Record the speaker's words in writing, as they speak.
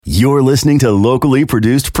You're listening to locally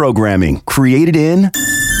produced programming created in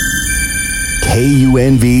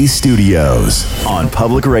KUNV Studios on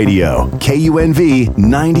Public Radio, KUNV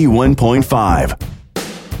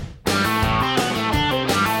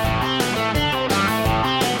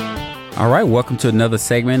 91.5. All right, welcome to another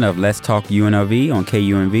segment of Let's Talk UNLV on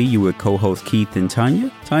KUNV. You with co-host Keith and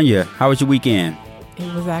Tanya. Tanya, how was your weekend?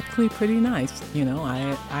 It was actually pretty nice. You know,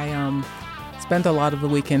 I spent a lot of the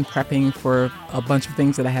weekend prepping for a bunch of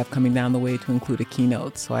things that I have coming down the way, to include a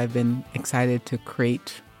keynote. So I've been excited to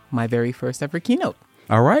create my very first ever keynote.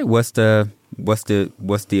 All right, what's the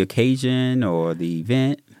occasion or the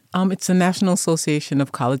event? It's the National Association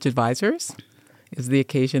of College Advisors is the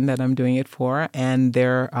occasion that I'm doing it for, and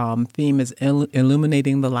their theme is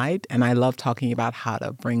illuminating the light. And I love talking about how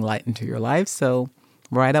to bring light into your life. So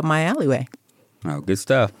right up my alleyway. Oh, good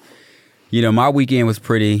stuff. You know, my weekend was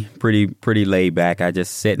pretty laid back. I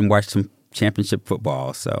just sat and watched some championship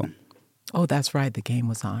football. So, oh, that's right, the game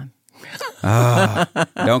was on.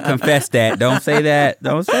 Don't confess that. Don't say that.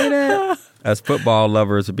 Don't say that. Us football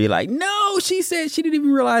lovers would be like, no, she said she didn't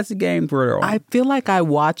even realize the game were on. I feel like I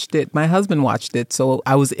watched it. My husband watched it, so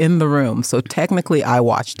I was in the room. So technically, I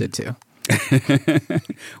watched it too.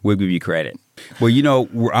 We'll give you credit. Well, you know,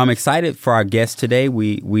 I'm excited for our guest today.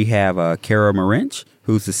 We have Kara Marinch,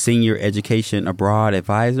 who's the Senior Education Abroad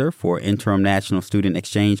Advisor for Interim National Student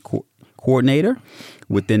Exchange Coordinator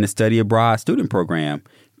within the Study Abroad Student Program.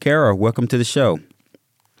 Kara, welcome to the show.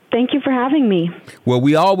 Thank you for having me. Well,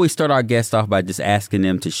 we always start our guests off by just asking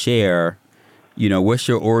them to share, you know, what's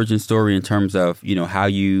your origin story in terms of, you know, how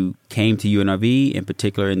you came to UNLV, in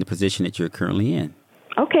particular in the position that you're currently in.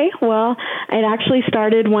 Okay, well, it actually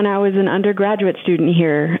started when I was an undergraduate student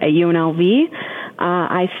here at UNLV.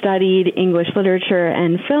 I studied English literature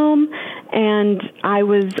and film, and I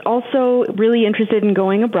was also really interested in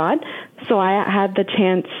going abroad. So I had the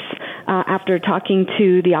chance, after talking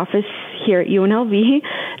to the office here at UNLV,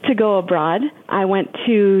 to go abroad. I went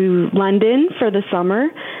to London for the summer,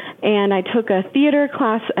 and I took a theater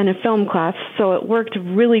class and a film class, so it worked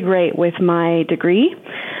really great with my degree.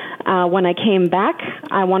 When I came back,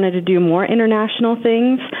 I wanted to do more international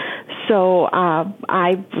things, so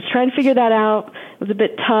I was trying to figure that out. It was a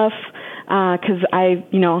bit tough because I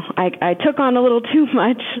took on a little too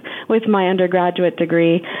much with my undergraduate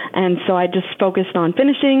degree, and so I just focused on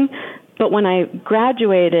finishing. But when I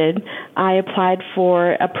graduated, I applied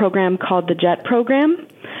for a program called the JET program,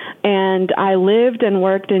 and I lived and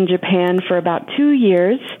worked in Japan for about 2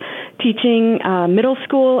 years, teaching middle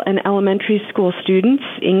school and elementary school students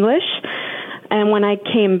English. And when I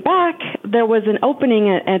came back, there was an opening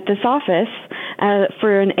at this office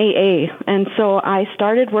for an AA. And so I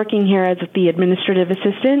started working here as the administrative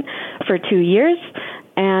assistant for 2 years.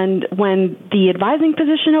 And when the advising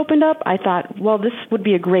position opened up, I thought, well, this would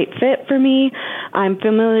be a great fit for me. I'm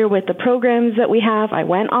familiar with the programs that we have. I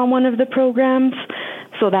went on one of the programs.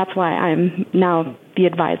 So that's why I'm now the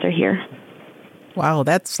advisor here. Wow,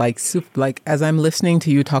 that's like super. Like, as I'm listening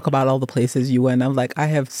to you talk about all the places you went, I'm like, I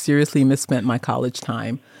have seriously misspent my college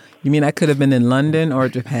time. You mean I could have been in London or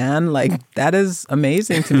Japan? Like, that is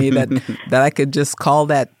amazing to me that I could just call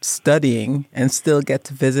that studying and still get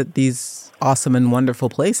to visit these awesome and wonderful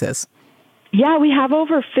places. Yeah, we have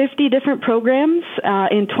over 50 different programs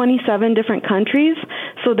in 27 different countries.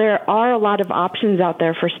 So there are a lot of options out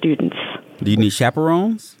there for students. Do you need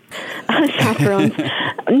chaperones? Chaperones.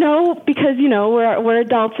 No, because, you know, we're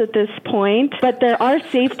adults at this point. But there are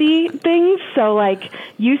safety things. So like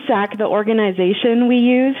USAC, the organization we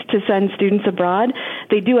use to send students abroad,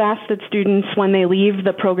 they do ask that students, when they leave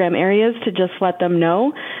the program areas, to just let them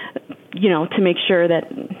know, you know, to make sure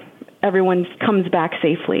that everyone comes back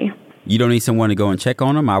safely. You don't need someone to go and check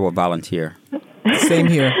on them? I will volunteer. Same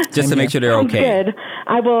here. Just to make sure they're okay. Good.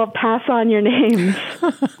 I will pass on your names.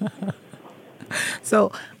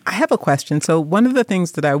 So I have a question. So one of the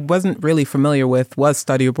things that I wasn't really familiar with was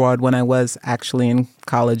study abroad when I was actually in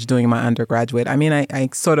college doing my undergraduate. I mean, I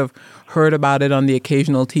sort of heard about it on the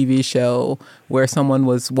occasional TV show where someone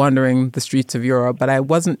was wandering the streets of Europe, but I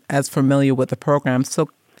wasn't as familiar with the program. So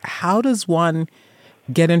how does one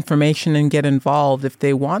get information and get involved if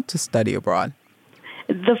they want to study abroad?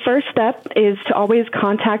 The first step is to always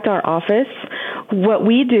contact our office. What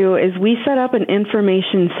we do is we set up an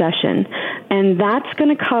information session, and that's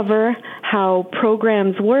going to cover how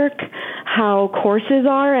programs work, how courses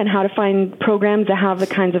are, and how to find programs that have the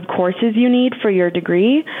kinds of courses you need for your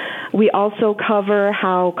degree. We also cover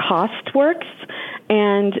how cost works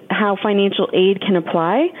and how financial aid can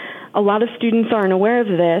apply. A lot of students aren't aware of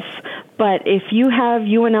this, but if you have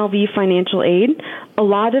UNLV financial aid, a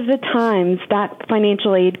lot of the times that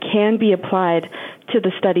financial aid can be applied to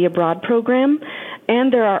the study abroad program,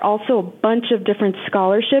 and there are also a bunch of different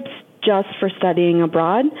scholarships just for studying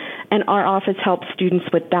abroad, and our office helps students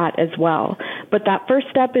with that as well. But that first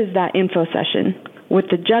step is that info session with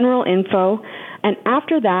the general info, and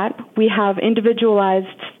after that, we have individualized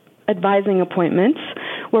advising appointments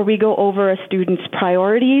where we go over a student's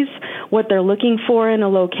priorities, what they're looking for in a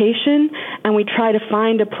location, and we try to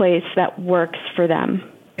find a place that works for them.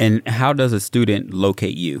 And how does a student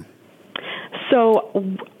locate you? So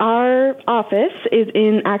our office is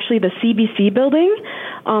in actually the CBC building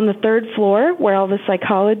on the third floor where all the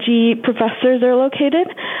psychology professors are located.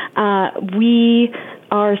 We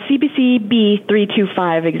are CBC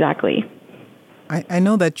B325 exactly. I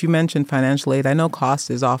know that you mentioned financial aid. I know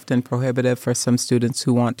cost is often prohibitive for some students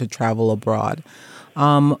who want to travel abroad.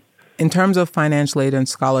 In terms of financial aid and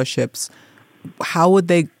scholarships,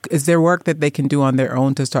 is there work that they can do on their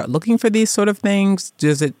own to start looking for these sort of things?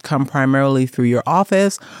 Does it come primarily through your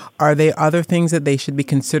office? Are there other things that they should be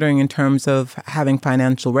considering in terms of having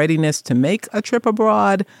financial readiness to make a trip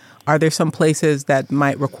abroad? Are there some places that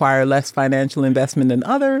might require less financial investment than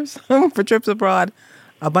others for trips abroad?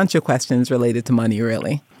 A bunch of questions related to money,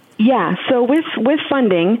 really. Yeah, so with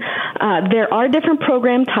funding, there are different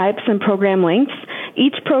program types and program lengths.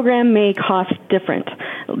 Each program may cost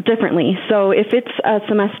differently. So if it's a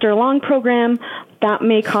semester-long program, that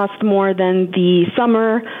may cost more than the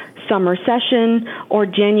summer session, or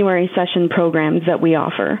January session programs that we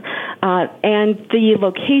offer. And the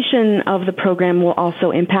location of the program will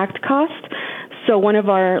also impact cost. So one of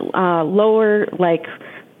our lower,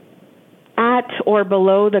 at or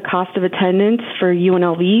below the cost of attendance for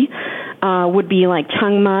UNLV would be like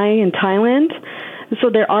Chiang Mai in Thailand. So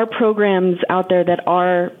there are programs out there that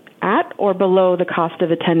are at or below the cost of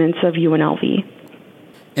attendance of UNLV.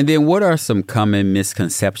 And then what are some common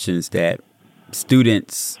misconceptions that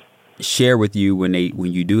students share with you when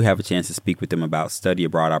you do have a chance to speak with them about study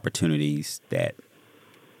abroad opportunities that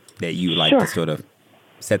you like to sort of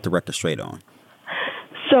set the record straight on?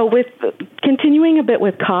 So with continuing a bit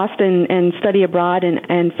with cost and study abroad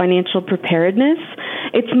and financial preparedness,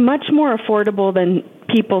 it's much more affordable than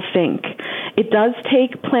people think. It does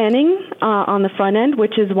take planning on the front end,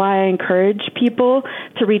 which is why I encourage people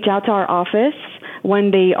to reach out to our office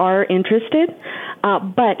when they are interested.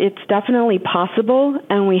 But it's definitely possible,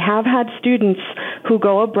 and we have had students who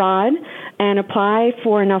go abroad and apply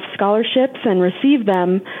for enough scholarships and receive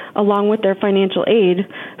them along with their financial aid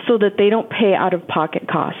so that they don't pay out-of-pocket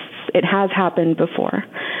costs. It has happened before.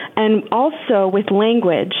 And also with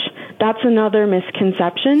language, that's another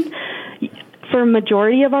misconception. For a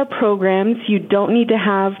majority of our programs, you don't need to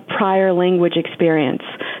have prior language experience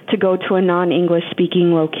to go to a non-English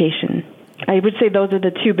speaking location. I would say those are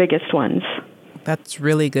the two biggest ones. That's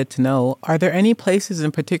really good to know. Are there any places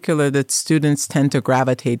in particular that students tend to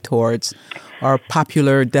gravitate towards, or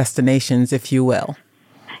popular destinations, if you will?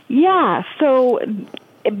 Yeah, so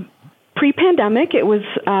pre-pandemic, it was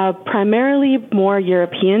primarily more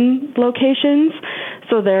European locations.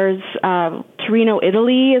 So there's Torino,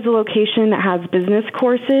 Italy is a location that has business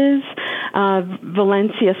courses.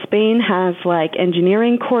 Valencia, Spain has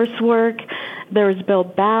engineering coursework. There's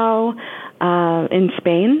Bilbao in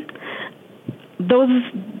Spain.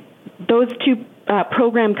 Those two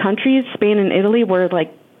program countries, Spain and Italy, were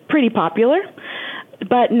pretty popular.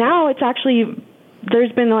 But now it's actually,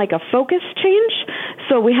 there's been a focus change.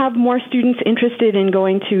 So we have more students interested in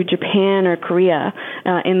going to Japan or Korea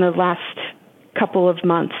in the last couple of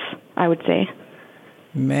months, I would say.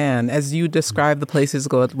 Man, as you described the places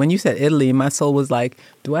go, when you said Italy, my soul was like,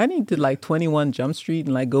 do I need to 21 Jump Street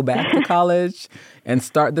and go back to college and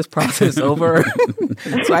start this process over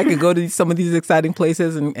so I could go to some of these exciting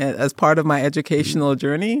places and as part of my educational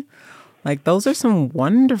journey? Those are some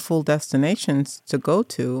wonderful destinations to go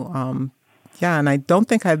to. Yeah, and I don't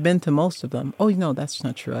think I've been to most of them. Oh, no, that's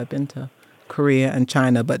not true. I've been to Korea and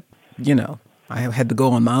China, but, I had to go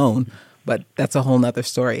on my own. But that's a whole nother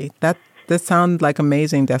story. That sound like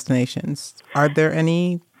amazing destinations. Are there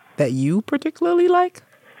any that you particularly like?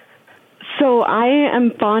 So I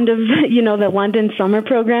am fond of, the London summer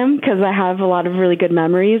program because I have a lot of really good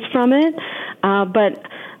memories from it. But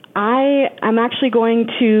I'm actually going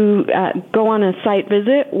to go on a site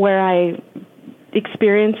visit where I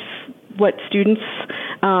experience what students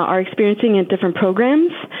are experiencing in different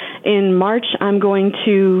programs. In March, I'm going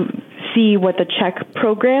to see what the Czech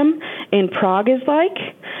program in Prague is like.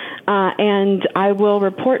 And I will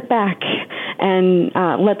report back and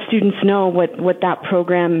let students know what that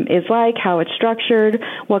program is like, how it's structured,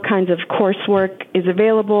 what kinds of coursework is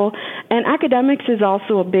available. And academics is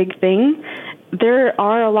also a big thing. There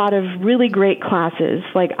are a lot of really great classes.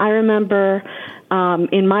 I remember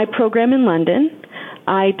In my program in London,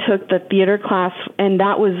 I took the theater class, and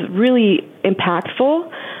that was really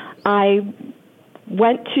impactful. I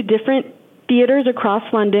went to different theaters across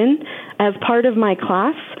London as part of my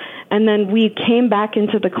class, and then we came back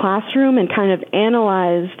into the classroom and kind of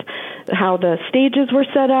analyzed how the stages were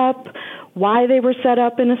set up, why they were set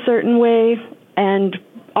up in a certain way, and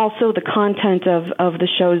also the content of the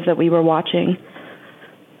shows that we were watching.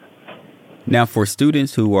 Now, for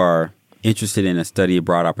students who are interested in a study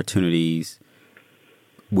abroad opportunities,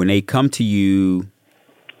 when they come to you,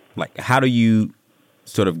 like, how do you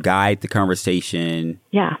sort of guide the conversation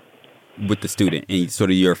with the student and sort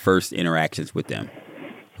of your first interactions with them?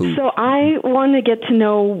 So I want to get to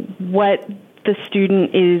know what the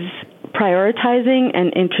student is prioritizing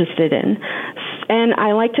and interested in. And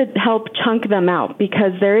I like to help chunk them out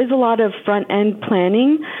because there is a lot of front-end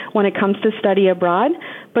planning when it comes to study abroad,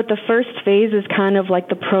 but the first phase is kind of like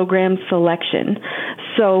the program selection.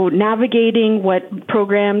 So navigating what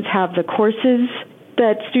programs have the courses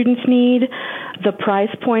that students need, the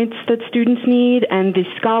price points that students need, and the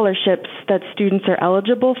scholarships that students are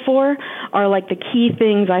eligible for are like the key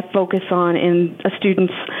things I focus on in a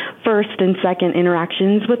student's first and second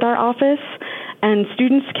interactions with our office. And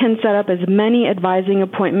students can set up as many advising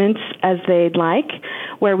appointments as they'd like,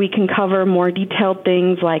 where we can cover more detailed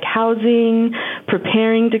things like housing,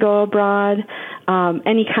 preparing to go abroad,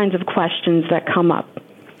 any kinds of questions that come up.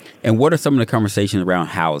 And what are some of the conversations around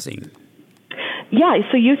housing? Yeah,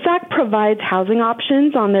 so USAC provides housing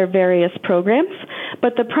options on their various programs,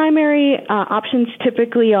 but the primary options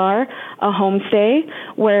typically are a homestay,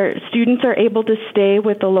 where students are able to stay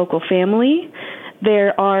with a local family.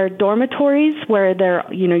 There are dormitories where they're,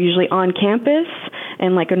 usually on campus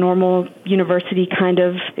and like a normal university kind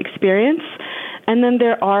of experience. And then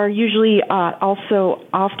there are usually also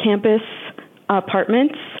off-campus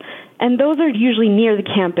apartments, and those are usually near the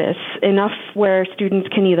campus, enough where students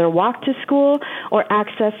can either walk to school or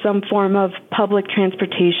access some form of public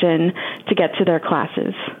transportation to get to their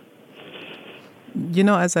classes.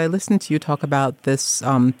 As I listen to you talk about this,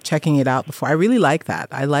 checking it out before, I really like that.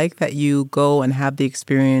 I like that you go and have the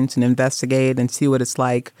experience and investigate and see what it's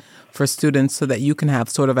like for students so that you can have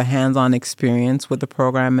sort of a hands-on experience with the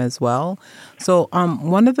program as well. So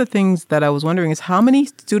one of the things that I was wondering is how many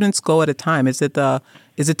students go at a time? Is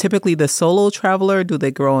it typically the solo traveler? Do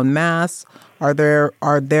they grow en masse? Are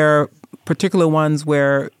there particular ones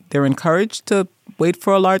where they're encouraged to wait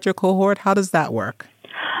for a larger cohort? How does that work?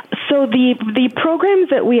 So the programs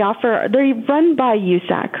that we offer, they're run by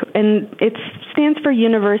USAC, and it stands for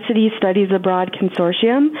University Studies Abroad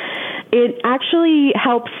Consortium. It actually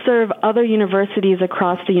helps serve other universities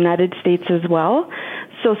across the United States as well.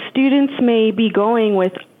 So students may be going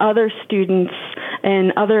with other students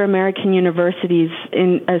in other American universities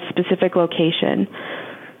in a specific location.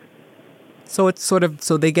 So it's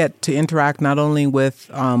so they get to interact not only with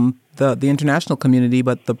the international community,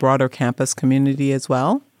 but the broader campus community as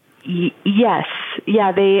well? Yes.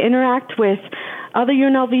 Yeah, they interact with other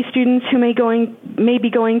UNLV students who may be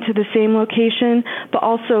going to the same location, but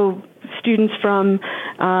also students from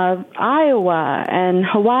Iowa and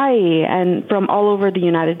Hawaii and from all over the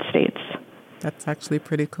United States. That's actually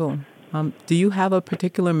pretty cool. Do you have a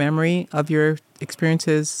particular memory of your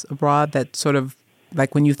experiences abroad that sort of,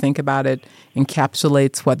 like when you think about it,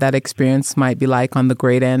 encapsulates what that experience might be like on the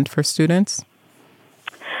grade end for students?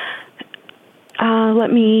 Let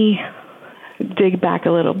me dig back a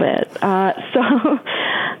little bit. So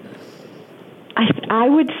I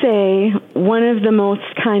would say one of the most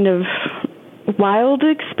kind of wild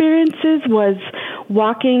experiences was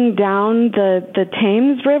walking down the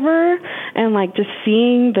Thames River and like just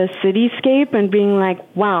seeing the cityscape and being like,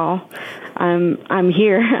 wow, I'm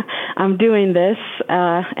here, I'm doing this,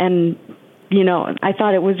 and I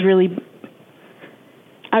thought it was really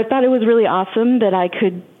awesome that I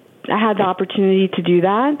had the opportunity to do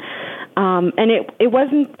that, and it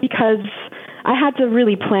wasn't because I had to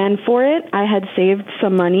really plan for it. I had saved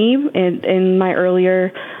some money in my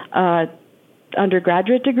earlier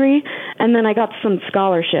undergraduate degree, and then I got some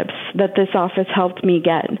scholarships that this office helped me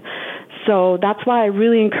get. So that's why I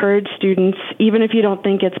really encourage students, even if you don't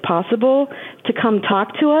think it's possible, to come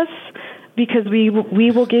talk to us, because we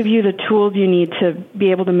will give you the tools you need to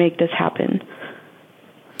be able to make this happen.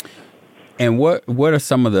 And what are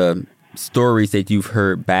some of the stories that you've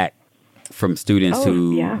heard back from students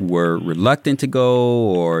who were reluctant to go,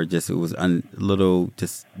 or just it was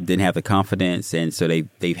just didn't have the confidence, and so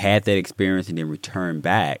they've had that experience and then returned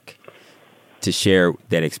back to share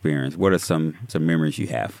that experience? What are some memories you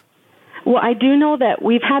have? Well, I do know that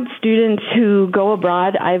we've had students who go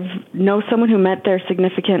abroad. I know someone who met their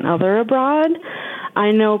significant other abroad.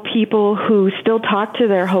 I know people who still talk to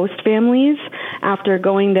their host families after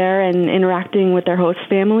going there and interacting with their host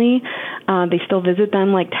family. They still visit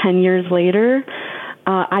them like 10 years later.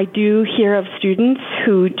 I do hear of students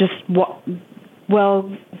who just,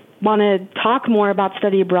 want to talk more about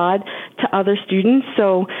study abroad to other students.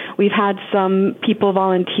 So we've had some people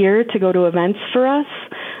volunteer to go to events for us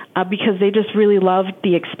because they just really loved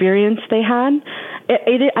the experience they had.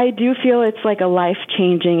 I do feel it's like a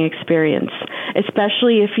life-changing experience,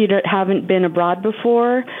 especially if you haven't been abroad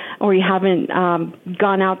before or you haven't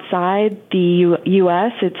gone outside the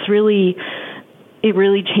U.S. It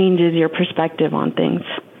really changes your perspective on things.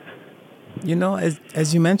 You know,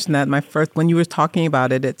 as you mentioned that, when you were talking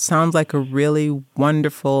about it, it sounds like a really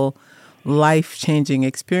wonderful, life-changing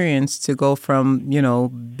experience to go from,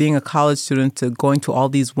 being a college student to going to all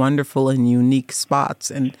these wonderful and unique spots.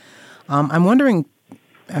 And I'm wondering,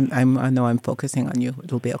 I know I'm focusing on you.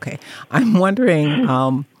 It'll be okay. I'm wondering,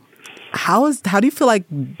 how do you feel like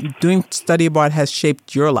doing study abroad has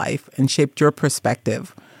shaped your life and shaped your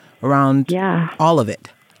perspective around all of it?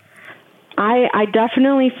 I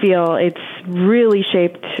definitely feel it's really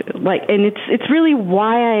shaped, and it's really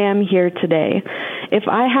why I am here today. If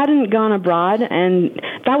I hadn't gone abroad, and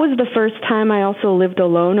that was the first time I also lived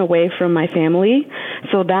alone away from my family,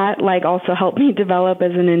 so that also helped me develop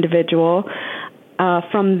as an individual.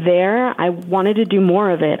 From there, I wanted to do more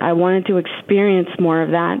of it. I wanted to experience more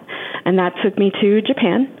of that, and that took me to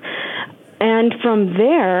Japan. And from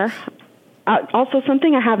there, also,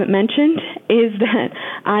 something I haven't mentioned is that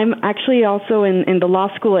I'm actually also in the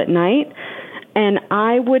law school at night, and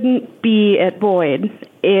I wouldn't be at Boyd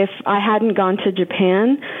if I hadn't gone to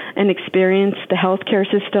Japan and experienced the healthcare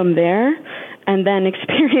system there and then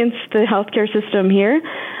experienced the healthcare system here.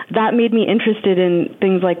 That made me interested in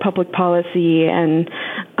things like public policy, and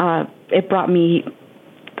it brought me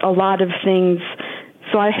a lot of things.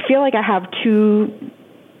 So I feel like I have two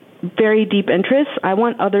very deep interests. I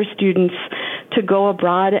want other students to go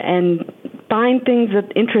abroad and find things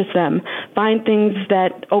that interest them, find things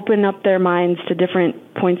that open up their minds to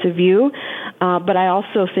different points of view. But I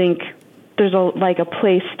also think there's a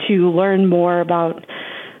place to learn more about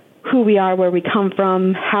who we are, where we come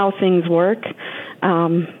from, how things work.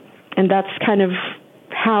 And that's kind of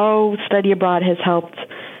how study abroad has helped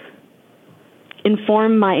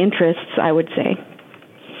inform my interests, I would say.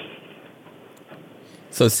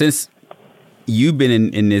 So since you've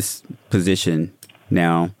been in this position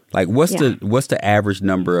now, what's the average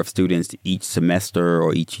number of students each semester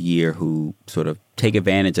or each year who sort of take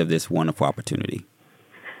advantage of this wonderful opportunity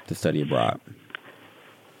to study abroad?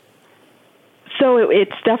 So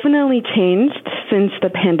it's definitely changed since the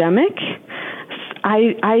pandemic.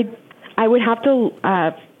 I would have to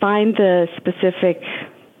find the specific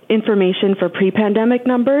information for pre-pandemic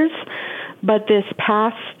numbers, but this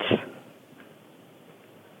past,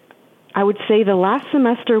 I would say the last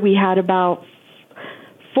semester we had about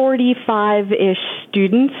 45-ish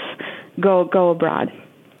students go abroad.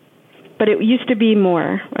 But it used to be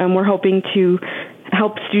more, and we're hoping to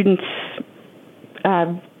help students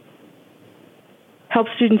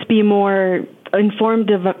be more informed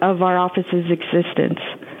of our office's existence.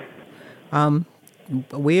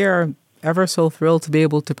 We are ever so thrilled to be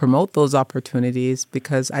able to promote those opportunities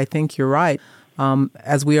because I think you're right.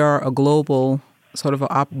 As we are a global sort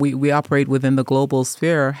of we operate within the global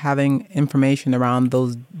sphere, having information around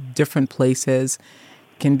those different places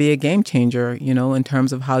can be a game changer, in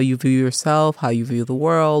terms of how you view yourself, how you view the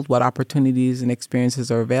world, what opportunities and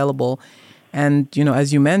experiences are available. And,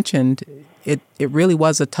 as you mentioned, it really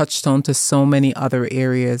was a touchstone to so many other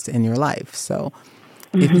areas in your life. So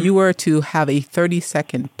if you were to have a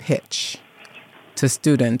 30-second pitch to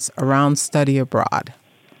students around study abroad,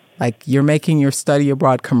 like you're making your study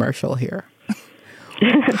abroad commercial here,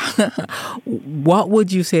 what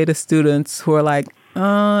would you say to students who are like,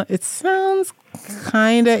 it sounds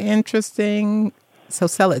kind of interesting, so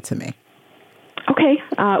sell it to me? Okay.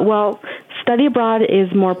 Well, study abroad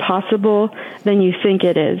is more possible than you think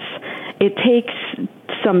it is. It takes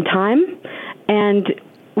some time, and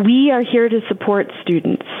we are here to support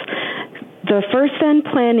students. The first end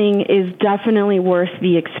planning is definitely worth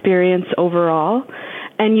the experience overall.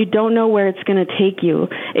 And you don't know where it's going to take you.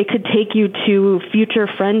 It could take you to future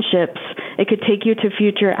friendships. It could take you to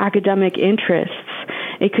future academic interests.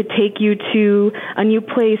 It could take you to a new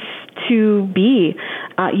place to be.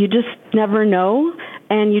 You just never know,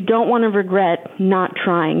 and you don't want to regret not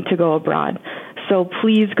trying to go abroad. So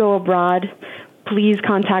please go abroad. Please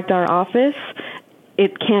contact our office.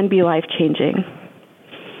 It can be life-changing.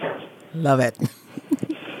 Love it.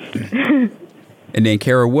 And then,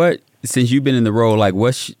 Kara, since you've been in the role, like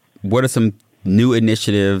what are some new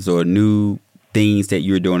initiatives or new things that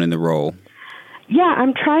you're doing in the role? Yeah,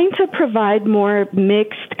 I'm trying to provide more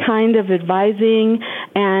mixed kind of advising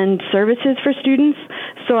and services for students.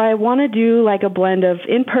 So I want to do like a blend of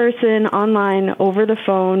in-person, online,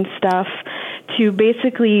 over-the-phone stuff to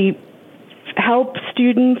basically help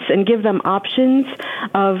students and give them options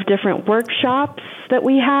of different workshops that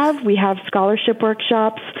we have. We have scholarship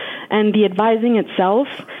workshops, and the advising itself,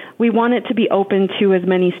 we want it to be open to as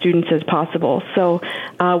many students as possible. So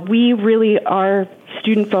we really are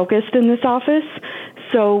student-focused in this office.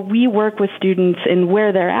 So we work with students in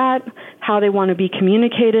where they're at, how they want to be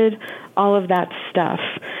communicated, all of that stuff.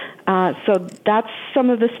 So that's some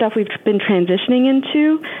of the stuff we've been transitioning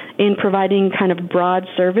into in providing kind of broad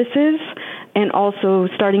services, and also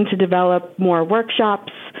starting to develop more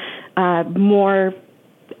workshops, more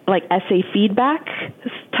like essay feedback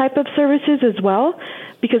type of services as well,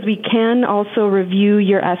 because we can also review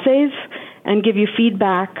your essays and give you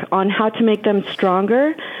feedback on how to make them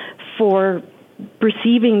stronger for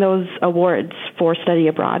receiving those awards for study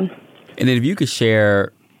abroad. And then if you could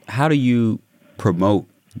share, how do you promote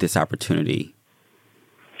this opportunity?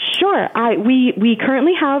 Sure. We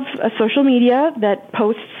currently have a social media that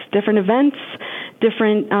posts different events,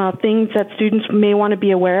 different things that students may want to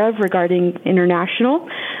be aware of regarding international,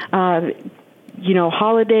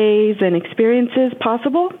 holidays and experiences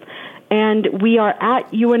possible. And we are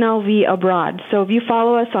at UNLV Abroad. So if you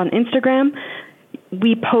follow us on Instagram,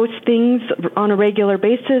 we post things on a regular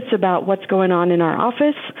basis about what's going on in our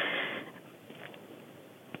office.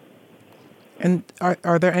 And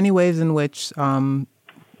are there any ways in which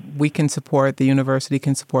we can support, the university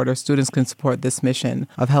can support, or students can support this mission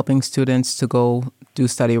of helping students to go do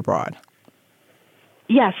study abroad?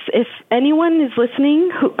 Yes, if anyone is listening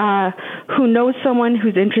who knows someone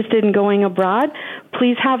who's interested in going abroad,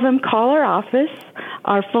 please have them call our office.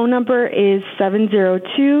 Our phone number is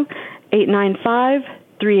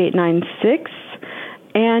 702-895-3896.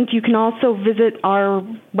 And you can also visit our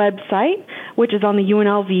website, which is on the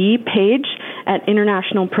UNLV page at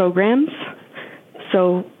International Programs.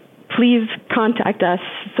 So please contact us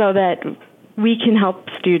so that we can help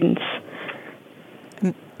students.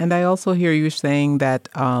 And I also hear you saying that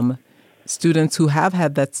students who have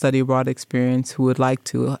had that study abroad experience who would like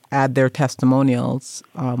to add their testimonials.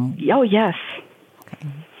 Oh, yes. Okay,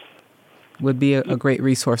 would be a great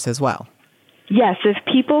resource as well. Yes, if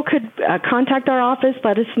people could contact our office,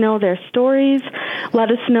 let us know their stories, let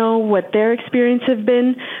us know what their experience have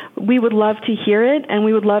been. We would love to hear it, and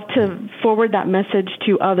we would love to forward that message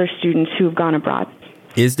to other students who have gone abroad.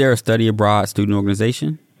 Is there a study abroad student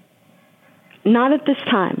organization? Not at this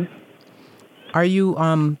time. Are you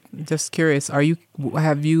just curious? Are you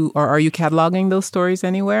cataloging those stories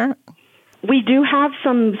anywhere? We do have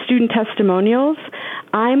some student testimonials.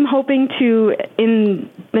 I'm hoping to, in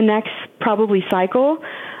the next probably cycle,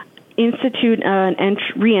 institute an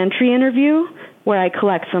re-entry interview where I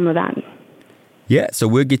collect some of that. Yeah, so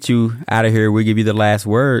we'll get you out of here. We'll give you the last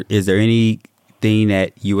word. Is there anything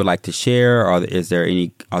that you would like to share, or are there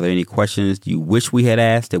any questions you wish we had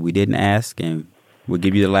asked that we didn't ask? And we'll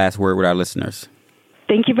give you the last word with our listeners.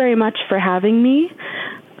 Thank you very much for having me.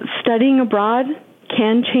 Studying abroad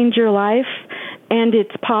can change your life, and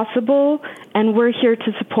it's possible, and we're here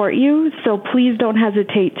to support you, so please don't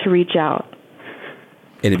hesitate to reach out.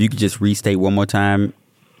 And if you could just restate one more time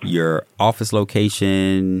your office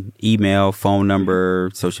location, email, phone number,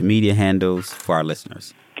 social media handles for our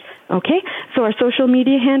listeners. Okay, so our social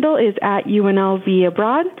media handle is at UNLV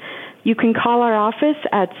Abroad. You can call our office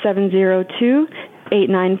at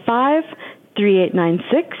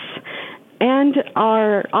 702-895-3896. And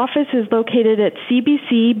our office is located at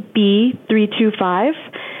CBC B325.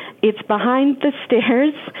 It's behind the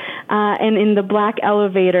stairs and in the black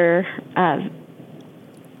elevator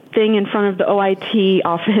thing in front of the OIT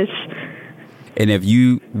office. And if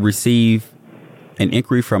you receive an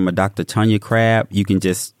inquiry from a Dr. Tanya Crabb, you can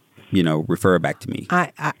just, refer back to me.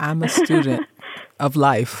 I'm a student of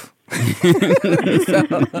life.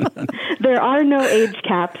 There are no age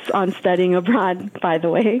caps on studying abroad, by the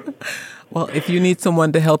way. Well, if you need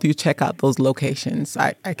someone to help you check out those locations,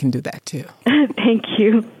 I can do that too. Thank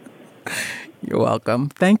you. You're welcome.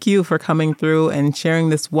 Thank you for coming through and sharing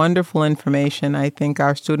this wonderful information. I think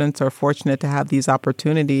our students are fortunate to have these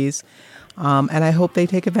opportunities, and I hope they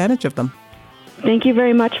take advantage of them. Thank you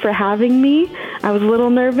very much for having me. I was a little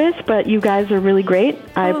nervous, but you guys are really great.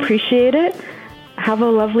 I appreciate it. Have a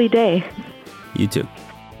lovely day. You too.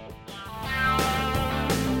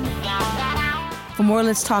 For more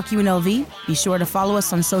Let's Talk UNLV, be sure to follow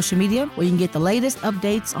us on social media where you can get the latest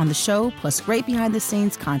updates on the show, plus great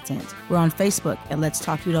behind-the-scenes content. We're on Facebook at Let's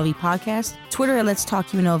Talk UNLV Podcast, Twitter at Let's Talk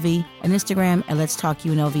UNLV, and Instagram at Let's Talk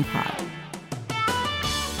UNLV Pod.